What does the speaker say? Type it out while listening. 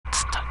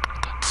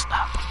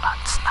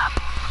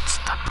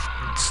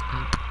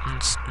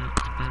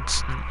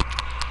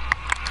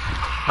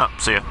Oh,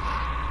 see ya.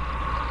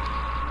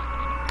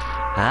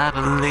 I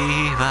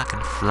believe I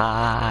can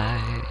fly.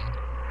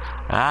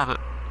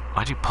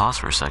 Why'd you pause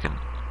for a second?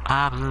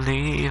 I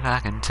believe I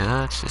can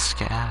touch the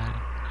sky.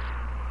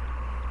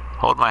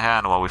 Hold my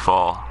hand while we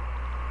fall.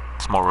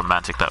 It's more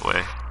romantic that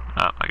way.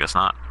 Oh, I guess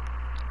not.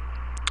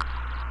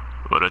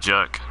 What a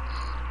jerk.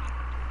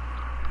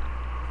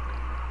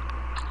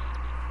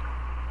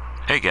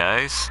 Hey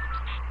guys.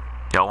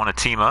 Y'all want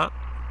to team up?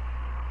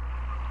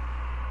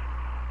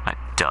 I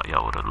doubt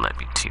y'all would have let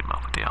me team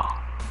up with y'all.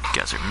 You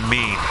guys are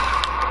mean.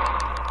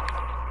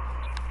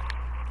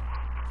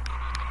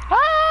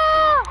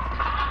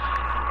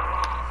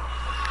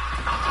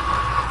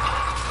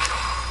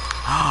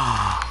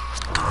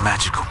 The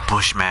magical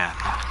bushman.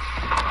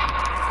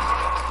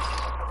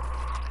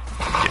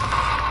 Yeah.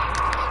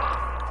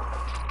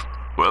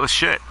 Well,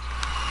 shit.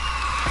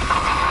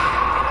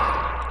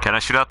 Can I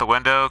shoot out the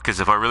window? Because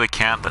if I really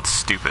can't, that's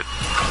stupid.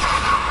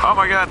 Oh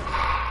my god.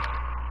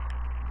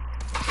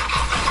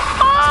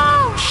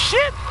 Oh,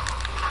 shit.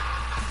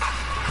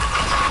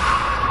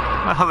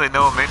 Oh, they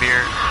know I'm in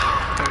here.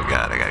 Oh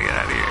god, I gotta get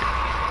out of here.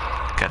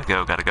 Gotta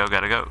go, gotta go,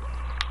 gotta go.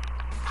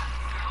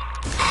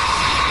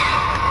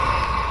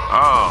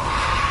 Oh,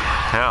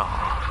 hell.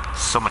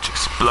 So much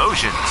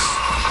explosions.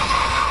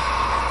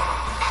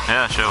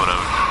 Yeah, sure, whatever.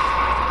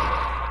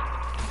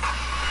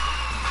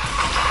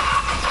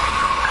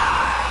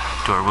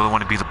 Do I really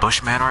want to be the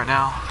Bushman right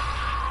now?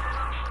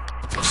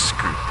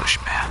 Screw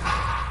Bushman.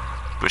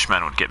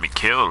 Bushman would get me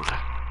killed.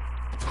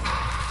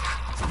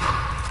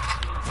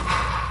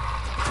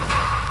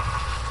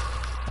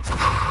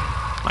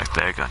 Like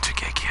they're going to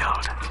get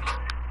killed.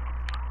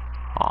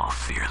 Oh,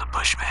 fear the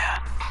Bushman.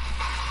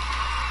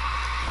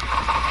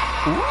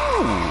 Ooh,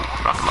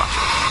 rocket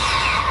launcher.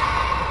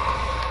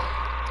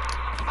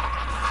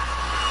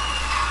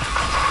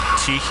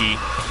 Teehee.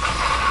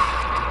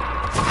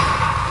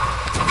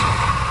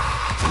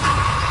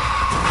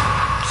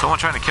 Someone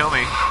trying to kill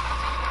me.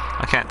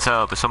 I can't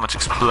tell. There's so much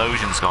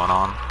explosions going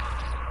on.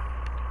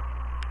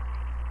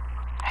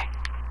 Hey.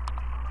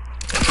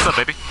 What's up,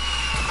 baby?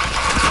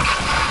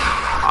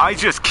 I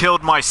just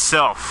killed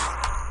myself.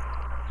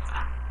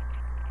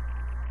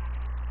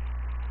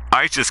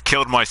 I just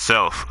killed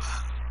myself.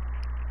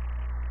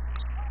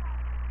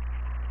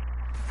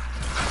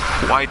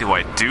 Why do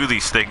I do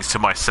these things to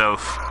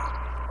myself?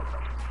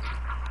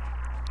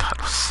 That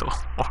was so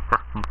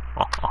horrible.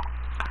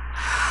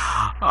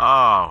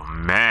 Oh,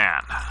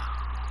 man.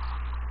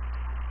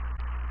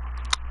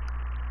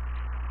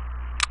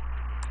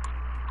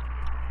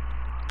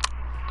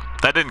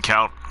 That didn't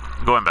count.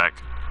 Going back.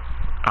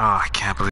 Oh, I can't believe